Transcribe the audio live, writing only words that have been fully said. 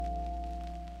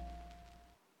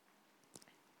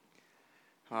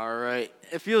All right.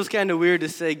 It feels kind of weird to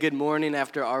say good morning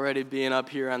after already being up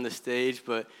here on the stage,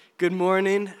 but good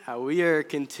morning. We are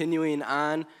continuing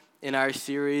on in our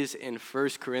series in 1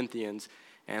 Corinthians.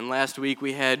 And last week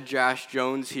we had Josh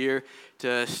Jones here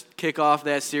to kick off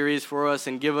that series for us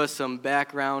and give us some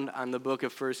background on the book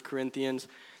of 1 Corinthians.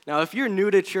 Now, if you're new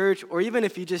to church, or even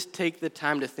if you just take the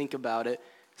time to think about it,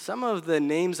 some of the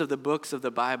names of the books of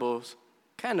the Bible's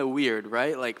kind of weird,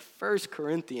 right? Like 1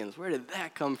 Corinthians, where did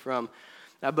that come from?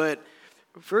 But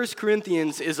 1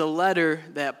 Corinthians is a letter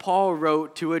that Paul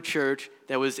wrote to a church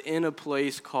that was in a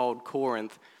place called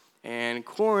Corinth. And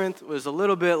Corinth was a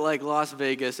little bit like Las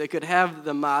Vegas. It could have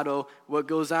the motto, what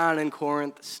goes on in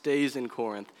Corinth stays in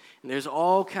Corinth. And there's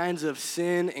all kinds of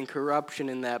sin and corruption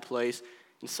in that place.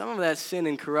 And some of that sin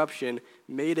and corruption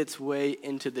made its way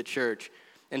into the church.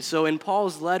 And so in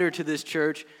Paul's letter to this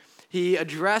church, he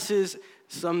addresses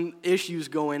some issues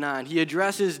going on. He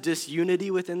addresses disunity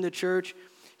within the church.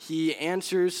 He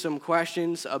answers some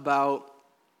questions about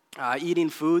eating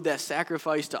food that's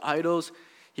sacrificed to idols.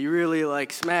 He really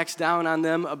smacks down on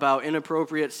them about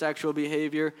inappropriate sexual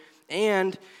behavior.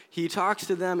 And he talks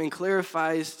to them and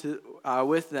clarifies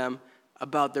with them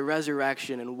about the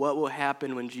resurrection and what will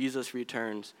happen when Jesus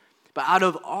returns. But out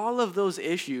of all of those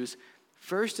issues,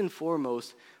 first and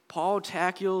foremost, Paul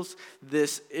tackles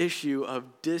this issue of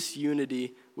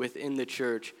disunity within the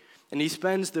church. And he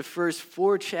spends the first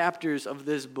 4 chapters of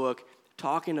this book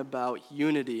talking about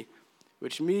unity,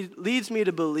 which leads me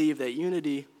to believe that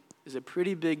unity is a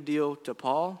pretty big deal to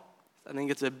Paul. I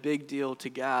think it's a big deal to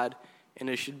God, and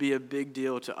it should be a big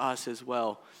deal to us as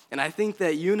well. And I think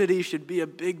that unity should be a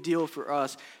big deal for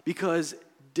us because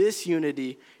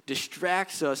disunity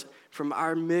distracts us from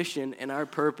our mission and our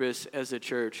purpose as a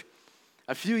church.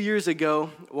 A few years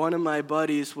ago, one of my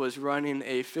buddies was running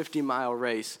a 50-mile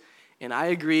race, and I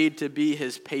agreed to be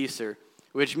his pacer,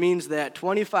 which means that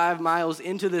 25 miles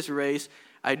into this race,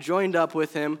 I joined up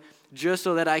with him just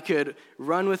so that I could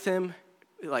run with him,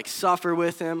 suffer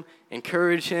with him,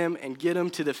 encourage him, and get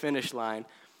him to the finish line.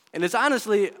 And it's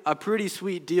honestly a pretty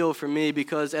sweet deal for me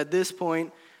because at this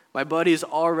point, my buddy's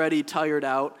already tired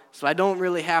out, so I don't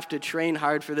really have to train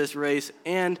hard for this race,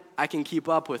 and I can keep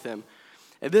up with him.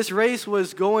 And this race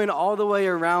was going all the way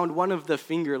around one of the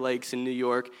Finger Lakes in New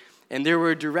York, and there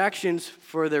were directions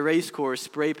for the race course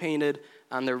spray painted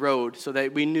on the road so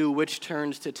that we knew which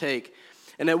turns to take.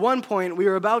 And at one point, we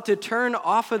were about to turn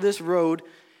off of this road,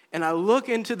 and I look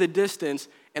into the distance,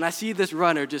 and I see this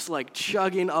runner just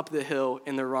chugging up the hill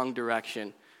in the wrong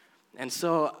direction. And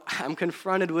so I'm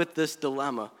confronted with this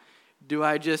dilemma. Do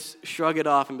I just shrug it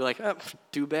off and be like, oh,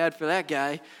 too bad for that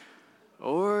guy?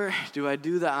 Or do I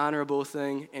do the honorable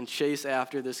thing and chase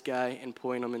after this guy and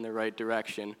point him in the right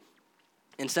direction?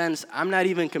 And since I'm not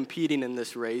even competing in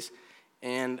this race,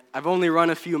 and I've only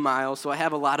run a few miles, so I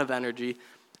have a lot of energy,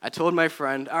 I told my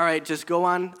friend, all right, just go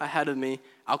on ahead of me.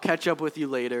 I'll catch up with you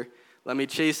later. Let me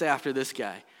chase after this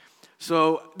guy.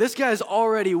 So this guy's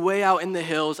already way out in the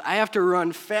hills. I have to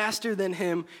run faster than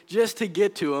him just to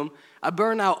get to him. I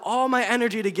burn out all my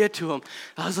energy to get to him.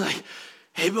 I was like,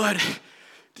 hey, bud,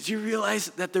 did you realize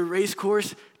that the race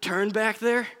course turned back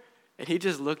there? And he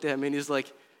just looked at me and he's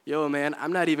like, yo, man,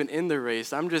 I'm not even in the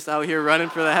race. I'm just out here running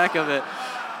for the heck of it.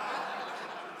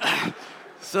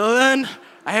 So then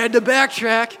I had to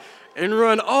backtrack and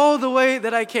run all the way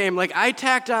that I came. I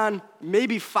tacked on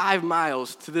maybe 5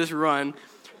 miles to this run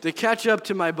to catch up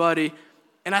to my buddy.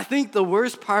 And I think the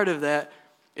worst part of that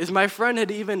is my friend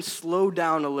had even slowed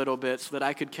down a little bit so that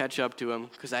I could catch up to him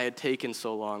because I had taken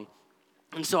so long.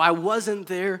 And so I wasn't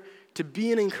there to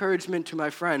be an encouragement to my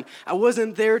friend. I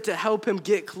wasn't there to help him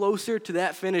get closer to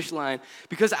that finish line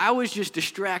because I was just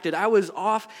distracted. I was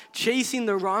off chasing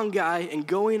the wrong guy and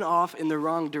going off in the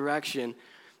wrong direction.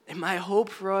 And my hope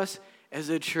for us as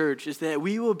a church is that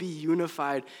we will be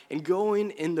unified and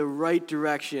going in the right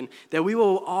direction, that we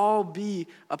will all be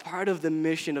a part of the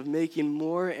mission of making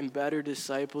more and better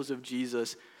disciples of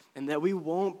Jesus, and that we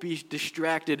won't be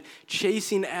distracted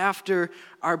chasing after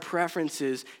our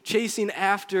preferences, chasing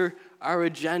after our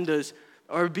agendas,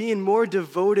 or being more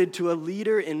devoted to a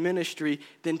leader in ministry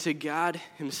than to God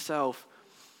himself.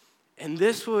 And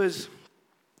this was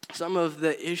some of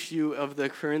the issue of the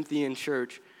Corinthian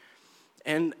church.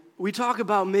 And we talk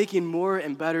about making more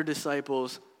and better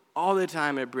disciples all the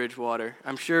time at Bridgewater.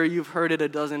 I'm sure you've heard it a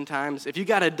dozen times. If you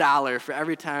got $1 for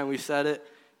every time we said it,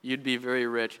 you'd be very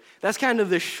rich. That's kind of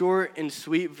the short and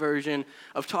sweet version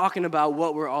of talking about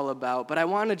what we're all about. But I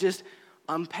want to just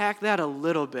unpack that a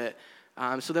little bit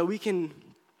so that we can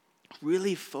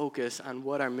really focus on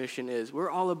what our mission is.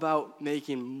 We're all about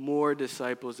making more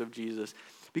disciples of Jesus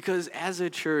because as a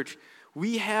church,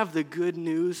 We have the good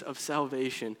news of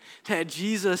salvation, that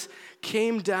Jesus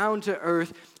came down to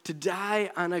earth to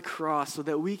die on a cross so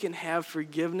that we can have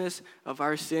forgiveness of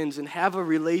our sins and have a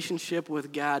relationship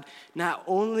with God, not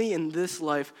only in this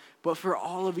life, but for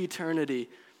all of eternity.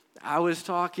 I was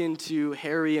talking to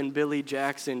Harry and Billy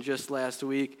Jackson just last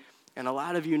week, and a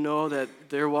lot of you know that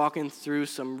they're walking through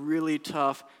some really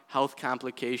tough health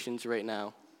complications right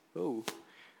now. Oh,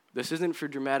 this isn't for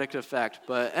dramatic effect,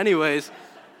 but anyways.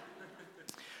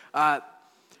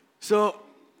 So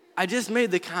I just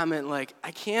made the comment, like,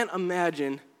 I can't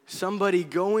imagine somebody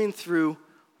going through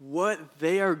what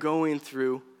they are going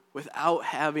through without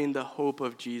having the hope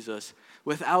of Jesus,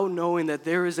 without knowing that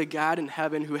there is a God in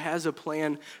heaven who has a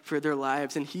plan for their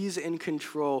lives and he's in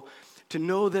control, to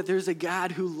know that there's a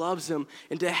God who loves them,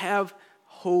 and to have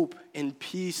hope and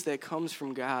peace that comes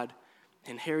from God.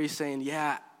 And Harry's saying,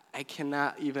 yeah, I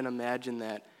cannot even imagine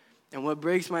that. And what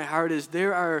breaks my heart is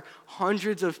there are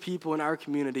hundreds of people in our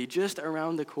community just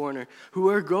around the corner who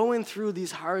are going through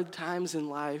these hard times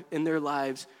in their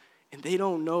lives, and they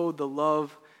don't know the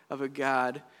love of a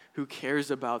God who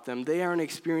cares about them. They aren't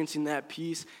experiencing that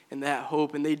peace and that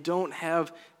hope, and they don't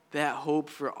have that hope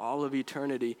for all of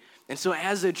eternity. And so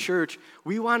as a church,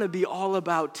 we want to be all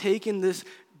about taking this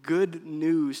good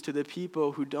news to the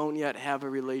people who don't yet have a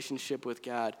relationship with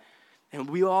God. And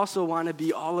we also want to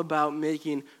be all about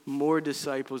making more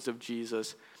disciples of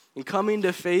Jesus. And coming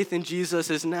to faith in Jesus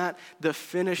is not the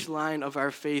finish line of our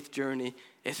faith journey.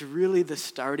 It's really the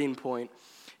starting point.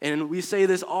 And we say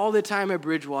this all the time at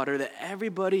Bridgewater, that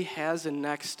everybody has a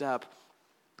next step.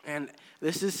 And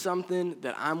this is something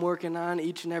that I'm working on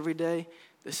each and every day.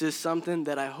 This is something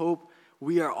that I hope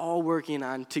we are all working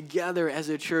on together as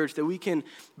a church, that we can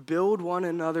build one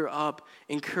another up,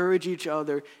 encourage each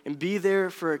other, and be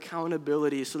there for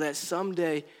accountability so that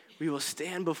someday we will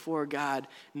stand before God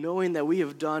knowing that we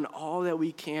have done all that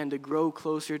we can to grow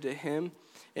closer to Him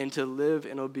and to live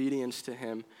in obedience to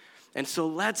Him. And so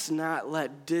let's not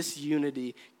let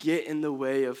disunity get in the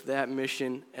way of that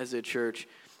mission as a church.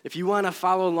 If you want to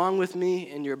follow along with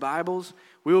me in your Bibles,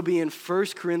 we will be in 1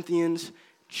 Corinthians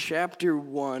chapter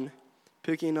 1,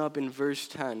 picking up in verse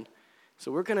 10.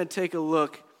 So we're going to take a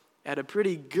look at a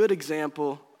pretty good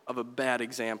example of a bad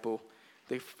example.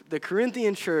 The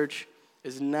Corinthian church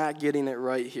is not getting it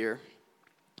right here.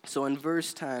 So in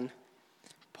verse 10,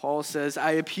 Paul says,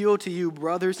 I appeal to you,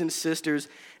 brothers and sisters,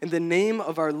 in the name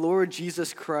of our Lord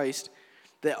Jesus Christ,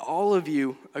 that all of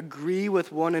you agree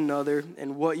with one another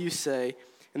in what you say,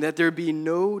 and that there be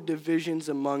no divisions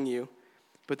among you,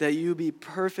 but that you be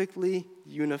perfectly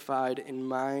unified in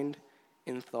mind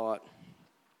and thought.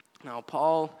 Now,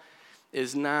 Paul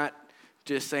is not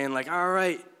just saying, like, all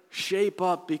right, shape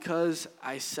up because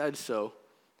I said so.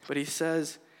 But he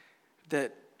says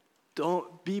that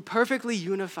don't be perfectly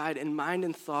unified in mind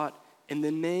and thought in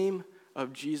the name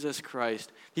of Jesus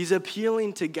Christ. He's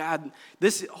appealing to God.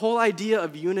 This whole idea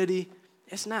of unity,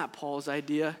 it's not Paul's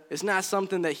idea. It's not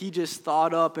something that he just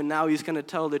thought up and now he's going to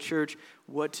tell the church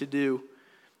what to do.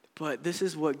 But this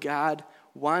is what God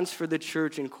wants for the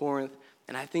church in Corinth,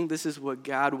 and I think this is what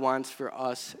God wants for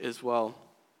us as well.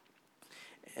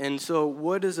 And so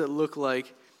what does it look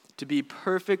like to be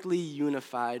perfectly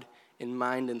unified in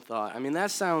mind and thought? I mean,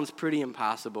 that sounds pretty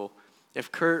impossible.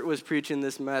 If Kurt was preaching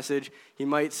this message, he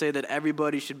might say that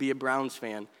everybody should be a Browns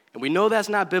fan. And we know that's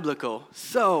not biblical.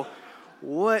 So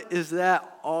what is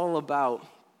that all about?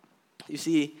 You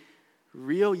see,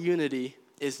 real unity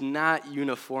is not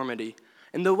uniformity.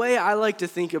 And the way I like to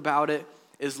think about it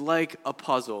is like a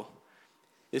puzzle.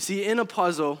 You see, in a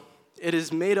puzzle, it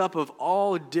is made up of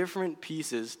all different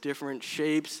pieces, different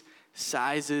shapes,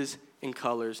 sizes, and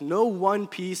colors. No one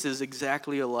piece is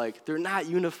exactly alike. They're not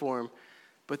uniform,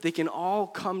 but they can all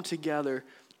come together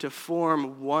to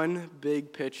form one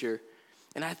big picture.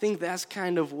 And I think that's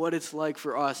kind of what it's like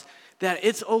for us, that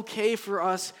it's okay for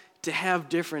us to have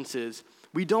differences.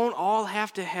 We don't all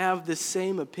have to have the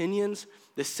same opinions,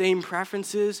 the same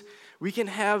preferences. We can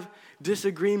have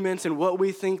disagreements in what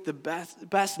we think the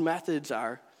best methods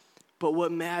are. But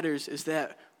what matters is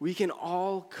that we can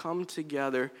all come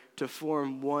together to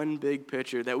form one big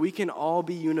picture, that we can all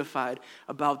be unified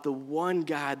about the one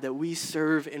God that we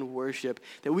serve and worship,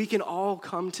 that we can all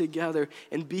come together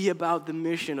and be about the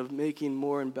mission of making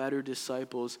more and better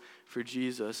disciples for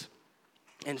Jesus.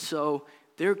 And so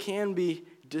there can be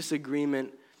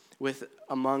disagreement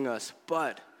among us,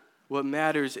 but what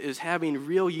matters is having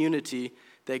real unity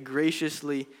that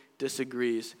graciously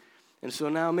disagrees. And so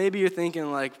now maybe you're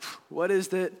thinking, like, what is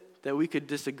it that we could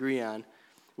disagree on?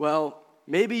 Well,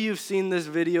 maybe you've seen this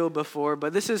video before,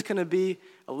 but this is going to be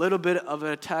a little bit of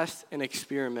a test and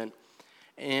experiment.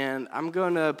 And I'm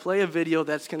going to play a video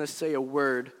that's going to say a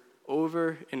word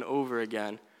over and over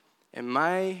again. And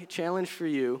my challenge for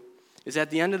you is at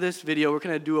the end of this video, we're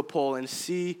going to do a poll and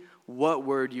see what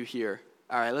word you hear.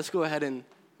 All right, let's go ahead and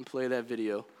play that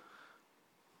video.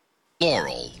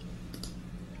 Laurel,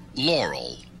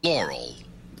 laurel, laurel,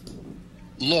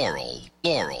 laurel,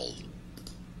 laurel,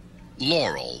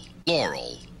 laurel,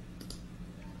 laurel,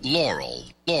 laurel,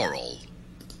 laurel,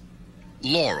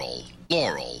 laurel,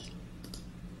 laurel,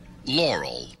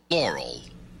 laurel, laurel,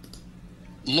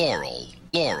 laurel,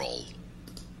 laurel,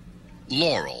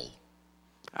 laurel.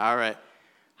 All right.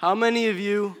 How many of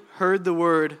you heard the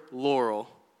word laurel?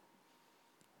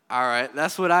 All right,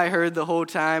 that's what I heard the whole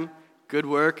time. Good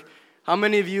work. How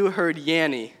many of you heard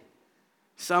Yanny?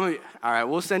 Some of you. All right,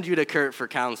 we'll send you to Kurt for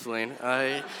counseling.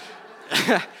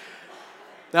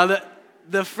 Now,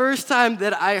 the first time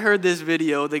that I heard this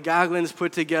video, the Goglins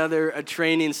put together a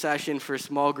training session for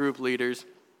small group leaders,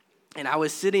 and I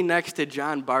was sitting next to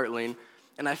John Bartling,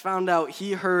 and I found out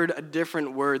he heard a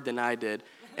different word than I did.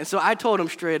 And so I told him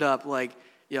straight up, like,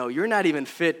 yo, you're not even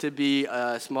fit to be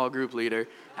a small group leader.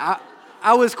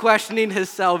 I was questioning his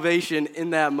salvation in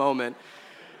that moment.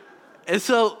 And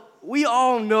so we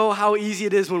all know how easy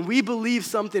it is when we believe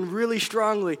something really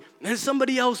strongly and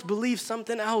somebody else believes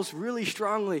something else really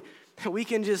strongly. We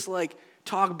can just like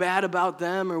talk bad about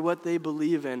them or what they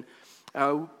believe in.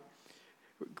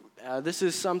 This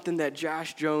is something that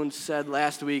Josh Jones said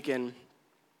last week, and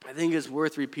I think it's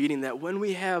worth repeating, that when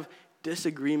we have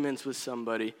disagreements with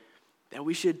somebody, that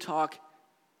we should talk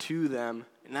to them,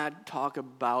 not talk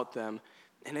about them.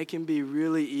 And it can be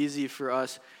really easy for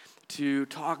us to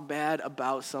talk bad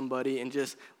about somebody and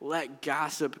just let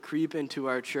gossip creep into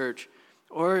our church.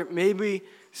 Or maybe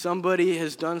somebody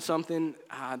has done something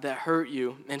that hurt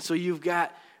you, and so you've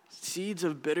got seeds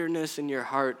of bitterness in your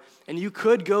heart, and you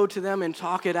could go to them and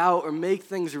talk it out or make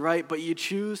things right, but you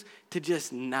choose to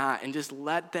just not and just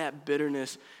let that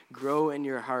bitterness grow in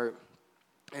your heart.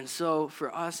 And so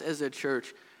for us as a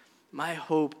church, my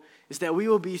hope is that we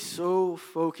will be so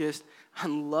focused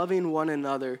on loving one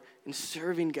another and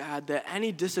serving God that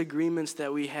any disagreements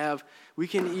that we have, we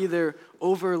can either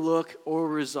overlook or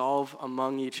resolve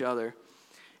among each other.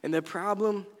 And the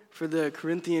problem for the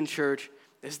Corinthian church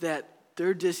is that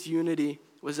their disunity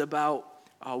was about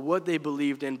what they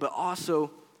believed in, but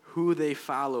also who they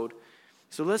followed.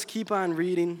 So let's keep on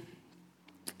reading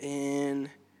in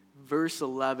verse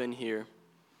 11 here.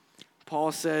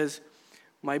 Paul says,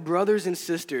 "My brothers and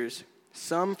sisters,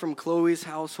 some from Chloe's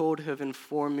household have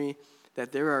informed me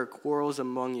that there are quarrels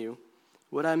among you.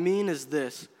 What I mean is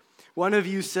this: one of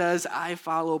you says, 'I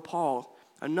follow Paul.'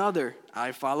 Another,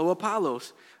 'I follow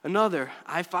Apollos.' Another,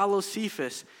 'I follow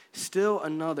Cephas.' Still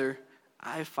another,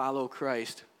 'I follow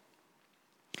Christ.'"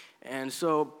 And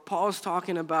so Paul's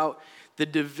talking about the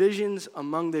divisions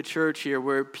among the church here,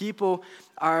 where people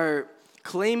are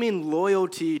claiming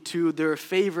loyalty to their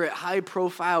favorite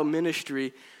high-profile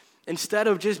ministry instead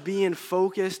of just being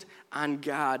focused on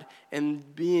God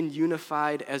and being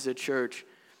unified as a church.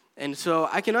 And so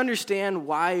I can understand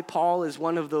why Paul is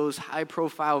one of those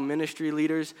high-profile ministry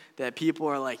leaders that people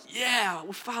are like, yeah,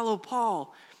 we'll follow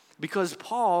Paul. Because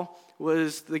Paul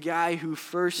was the guy who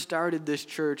first started this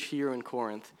church here in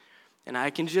Corinth. And I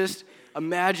can just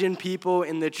imagine people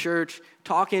in the church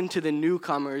talking to the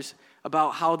newcomers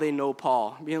about how they know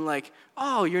Paul, being like,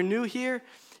 oh, you're new here?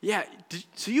 Yeah,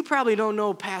 so you probably don't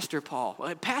know Pastor Paul.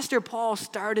 Pastor Paul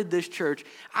started this church.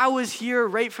 I was here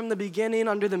right from the beginning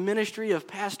under the ministry of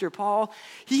Pastor Paul.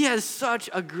 He has such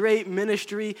a great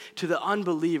ministry to the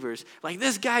unbelievers. Like,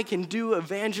 this guy can do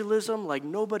evangelism like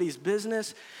nobody's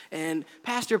business. And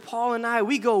Pastor Paul and I,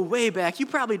 we go way back. You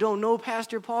probably don't know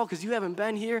Pastor Paul because you haven't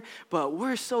been here, but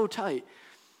we're so tight.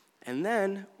 And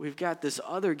then we've got this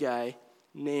other guy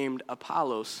named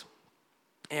Apollos.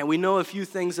 And we know a few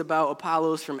things about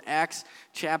Apollos from Acts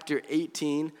chapter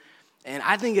 18. And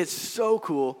I think it's so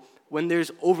cool when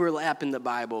there's overlap in the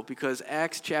Bible, because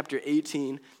Acts chapter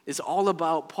 18 is all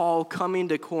about Paul coming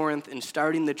to Corinth and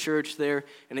starting the church there,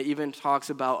 and it even talks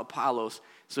about Apollos.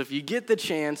 So if you get the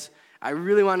chance, I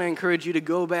really want to encourage you to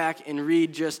go back and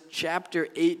read just chapter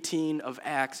 18 of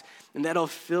Acts, and that'll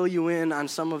fill you in on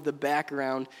some of the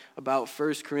background about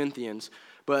 1 Corinthians.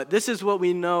 But this is what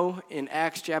we know in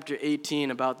Acts chapter 18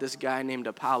 about this guy named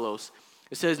Apollos.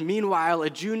 It says, "Meanwhile,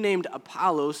 a Jew named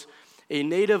Apollos, a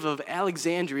native of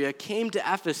Alexandria, came to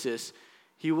Ephesus.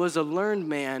 He was a learned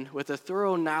man with a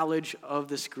thorough knowledge of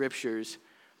the Scriptures.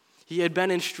 He had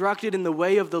been instructed in the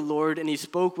way of the Lord, and he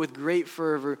spoke with great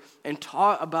fervor and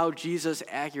taught about Jesus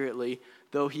accurately,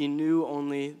 though he knew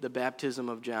only the baptism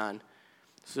of John."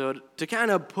 So to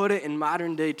kind of put it in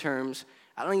modern day terms,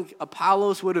 I think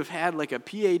Apollos would have had like a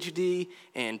PhD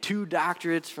and 2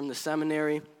 doctorates from the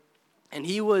seminary. And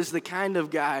he was the kind of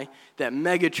guy that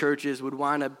mega churches would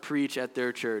want to preach at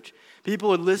their church. People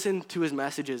would listen to his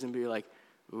messages and be like,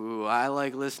 ooh, I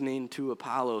like listening to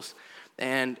Apollos.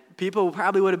 And people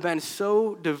probably would have been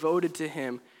so devoted to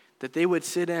him that they would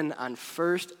sit in on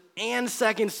first and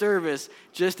second service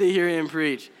just to hear him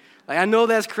preach. Like, I know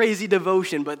that's crazy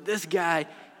devotion, but this guy,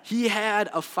 he had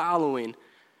a following.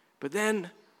 But then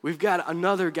we've got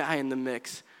another guy in the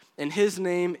mix, and his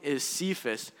name is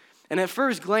Cephas. And at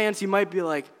first glance, you might be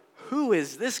like, who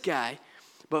is this guy?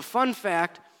 But fun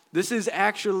fact, this is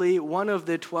actually one of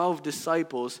the 12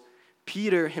 disciples,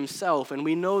 Peter himself. And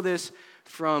we know this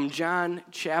from John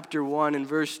chapter 1 and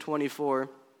verse 24,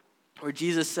 where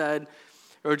Jesus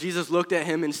looked at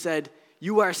him and said,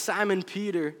 you are Simon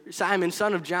Peter, Simon,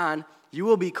 son of John. You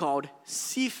will be called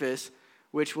Cephas,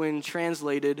 which when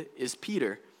translated is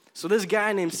Peter. So this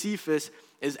guy named Cephas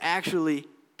is actually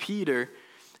Peter.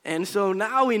 And so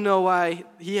now we know why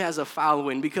he has a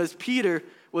following, because Peter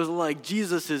was like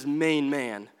Jesus' main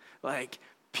man. Like,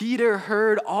 Peter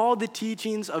heard all the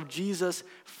teachings of Jesus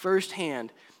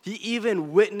firsthand. He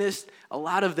even witnessed a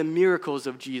lot of the miracles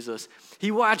of Jesus. He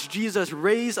watched Jesus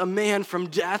raise a man from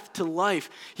death to life.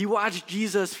 He watched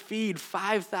Jesus feed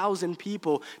 5,000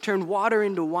 people, turn water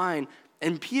into wine.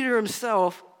 And Peter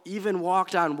himself even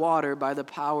walked on water by the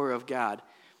power of God.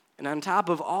 And on top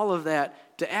of all of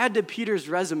that, to add to Peter's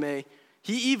resume,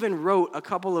 he even wrote a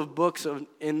couple of books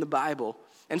in the Bible.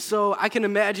 And so I can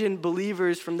imagine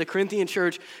believers from the Corinthian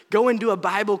church going to a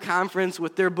Bible conference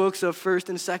with their books of 1st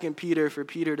and 2nd Peter for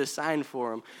Peter to sign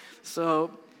for them.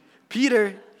 So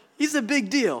Peter, he's a big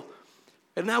deal.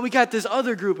 And now we got this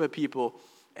other group of people,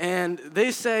 and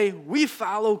they say, we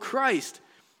follow Christ,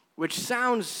 which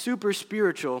sounds super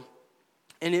spiritual.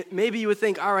 And maybe you would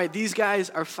think, all right, these guys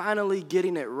are finally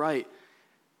getting it right.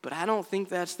 But I don't think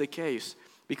that's the case,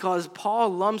 because Paul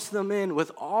lumps them in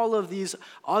with all of these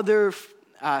other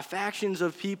factions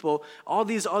of people, all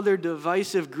these other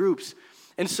divisive groups.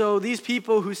 And so these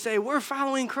people who say, we're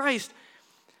following Christ,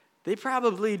 they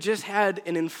probably just had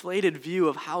an inflated view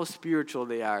of how spiritual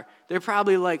they are. They're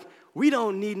probably like, we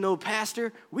don't need no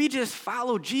pastor, we just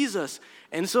follow Jesus.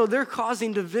 And so they're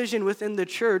causing division within the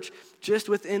church just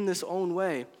within this own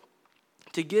way.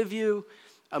 To give you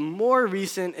a more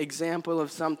recent example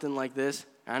of something like this,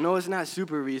 I know it's not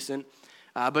super recent,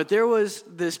 but there was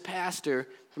this pastor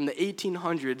from the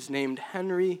 1800s named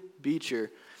Henry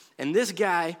Beecher. And this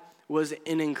guy was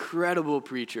an incredible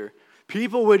preacher.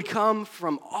 People would come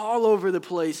from all over the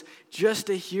place just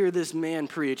to hear this man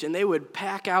preach, and they would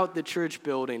pack out the church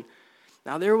building.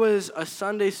 Now, there was a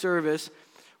Sunday service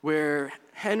where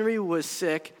Henry was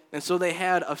sick, and so they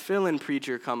had a fill-in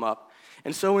preacher come up.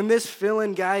 And so when this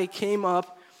fill-in guy came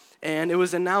up and it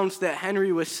was announced that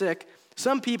Henry was sick,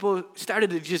 some people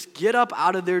started to just get up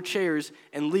out of their chairs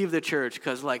and leave the church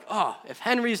because, like, oh, if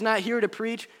Henry's not here to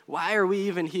preach, why are we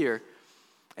even here?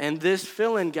 And this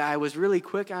fill-in guy was really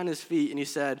quick on his feet, and he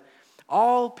said,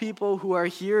 all people who are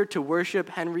here to worship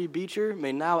Henry Beecher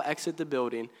may now exit the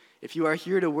building. If you are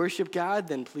here to worship God,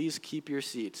 then please keep your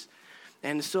seats.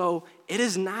 And so it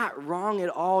is not wrong at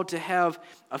all to have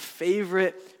a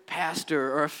favorite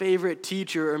pastor or a favorite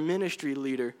teacher or ministry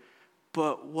leader.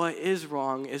 But what is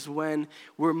wrong is when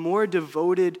we're more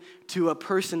devoted to a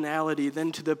personality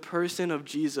than to the person of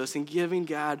Jesus and giving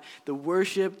God the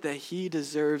worship that he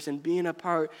deserves and being a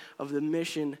part of the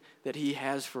mission that he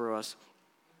has for us.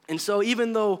 And so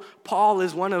even though Paul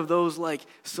is one of those like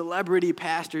celebrity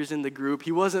pastors in the group,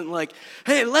 he wasn't like,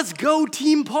 hey, let's go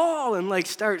Team Paul, and like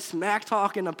start smack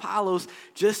talking Apollos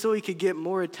just so he could get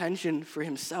more attention for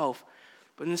himself.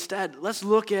 But instead, let's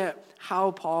look at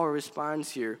how Paul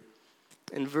responds here.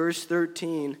 In verse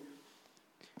 13,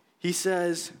 he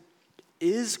says,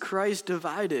 is Christ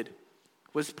divided?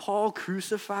 Was Paul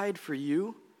crucified for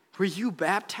you? Were you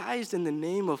baptized in the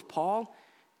name of Paul?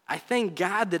 I thank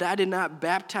God that I did not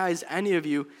baptize any of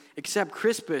you except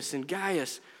Crispus and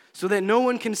Gaius, so that no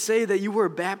one can say that you were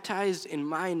baptized in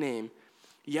my name.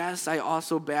 Yes, I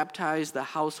also baptized the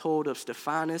household of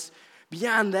Stephanas.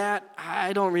 Beyond that,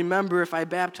 I don't remember if I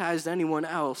baptized anyone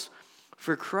else.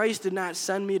 For Christ did not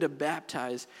send me to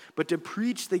baptize, but to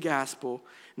preach the gospel,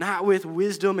 not with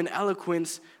wisdom and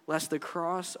eloquence, lest the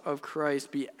cross of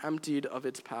Christ be emptied of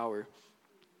its power.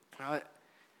 Now,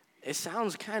 it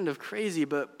sounds kind of crazy,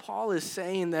 but Paul is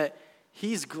saying that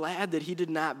he's glad that he did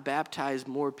not baptize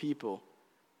more people.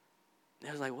 And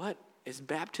I was like, what? Is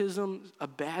baptism a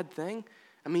bad thing?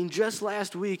 I mean, just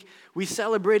last week, we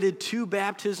celebrated 2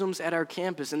 baptisms at our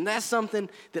campus, and that's something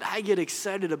that I get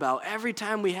excited about every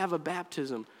time we have a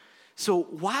baptism. So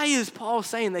why is Paul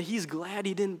saying that he's glad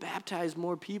he didn't baptize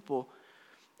more people?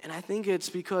 And I think it's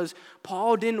because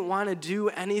Paul didn't want to do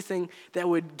anything that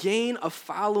would gain a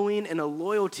following and a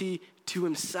loyalty to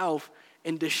himself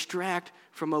and distract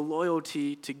from a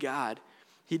loyalty to God.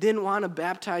 He didn't want to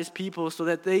baptize people so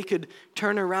that they could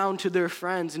turn around to their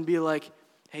friends and be like,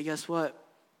 hey, guess what?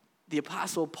 The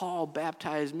Apostle Paul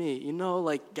baptized me. You know,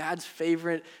 like God's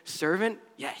favorite servant?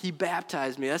 Yeah, he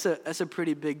baptized me. That's a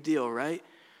pretty big deal, right?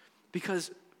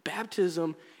 Because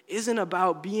baptism isn't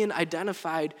about being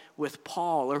identified with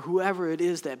Paul or whoever it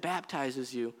is that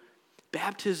baptizes you.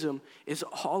 Baptism is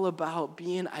all about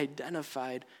being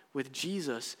identified with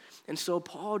Jesus. And so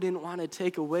Paul didn't want to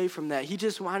take away from that. He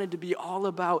just wanted to be all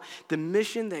about the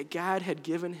mission that God had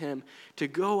given him to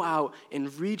go out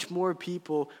and reach more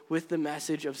people with the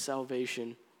message of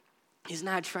salvation. He's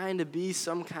not trying to be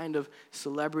some kind of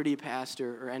celebrity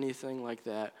pastor or anything like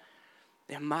that.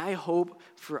 And my hope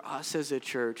for us as a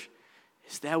church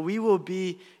is that we will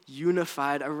be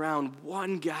unified around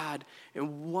one God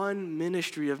and one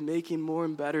ministry of making more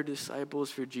and better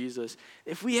disciples for Jesus.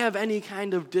 If we have any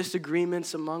kind of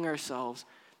disagreements among ourselves,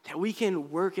 that we can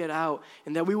work it out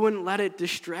and that we wouldn't let it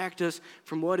distract us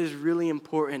from what is really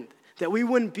important, that we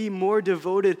wouldn't be more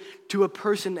devoted to a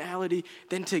personality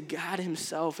than to God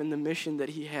himself and the mission that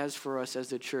he has for us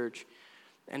as a church.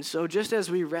 And so just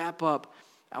as we wrap up,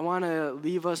 I want to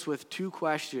leave us with two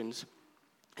questions.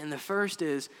 And the first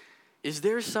is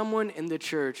there someone in the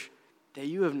church that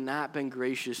you have not been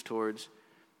gracious towards?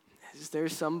 Is there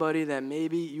somebody that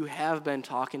maybe you have been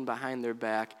talking behind their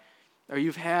back, or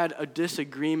you've had a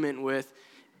disagreement with,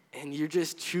 and you're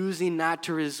just choosing not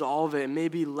to resolve it, and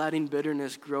maybe letting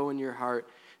bitterness grow in your heart?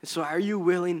 And so are you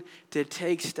willing to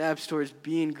take steps towards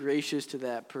being gracious to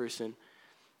that person?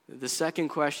 The second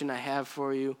question I have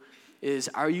for you is,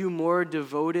 are you more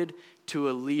devoted to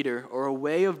a leader or a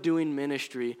way of doing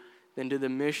ministry than to the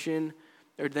mission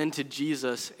or than to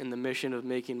Jesus and the mission of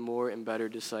making more and better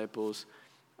disciples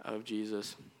of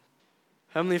Jesus?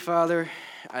 Heavenly Father,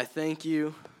 I thank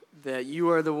you that you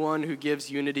are the one who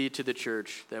gives unity to the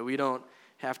church, that we don't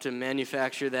have to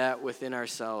manufacture that within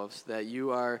ourselves, that you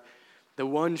are the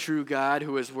one true God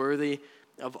who is worthy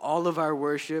of all of our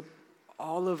worship,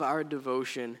 all of our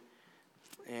devotion.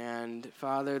 And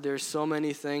Father, there's so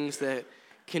many things that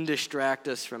can distract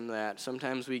us from that.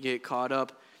 Sometimes we get caught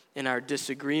up in our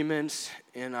disagreements,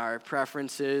 in our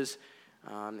preferences,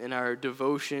 in our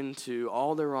devotion to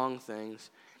all the wrong things.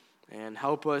 And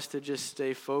help us to just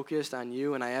stay focused on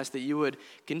you. And I ask that you would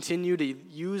continue to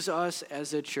use us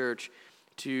as a church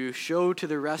to show to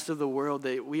the rest of the world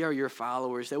that we are your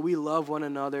followers, that we love one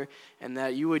another, and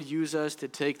that you would use us to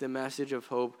take the message of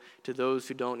hope to those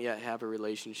who don't yet have a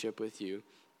relationship with you.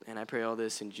 And I pray all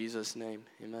this in Jesus' name.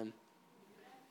 Amen.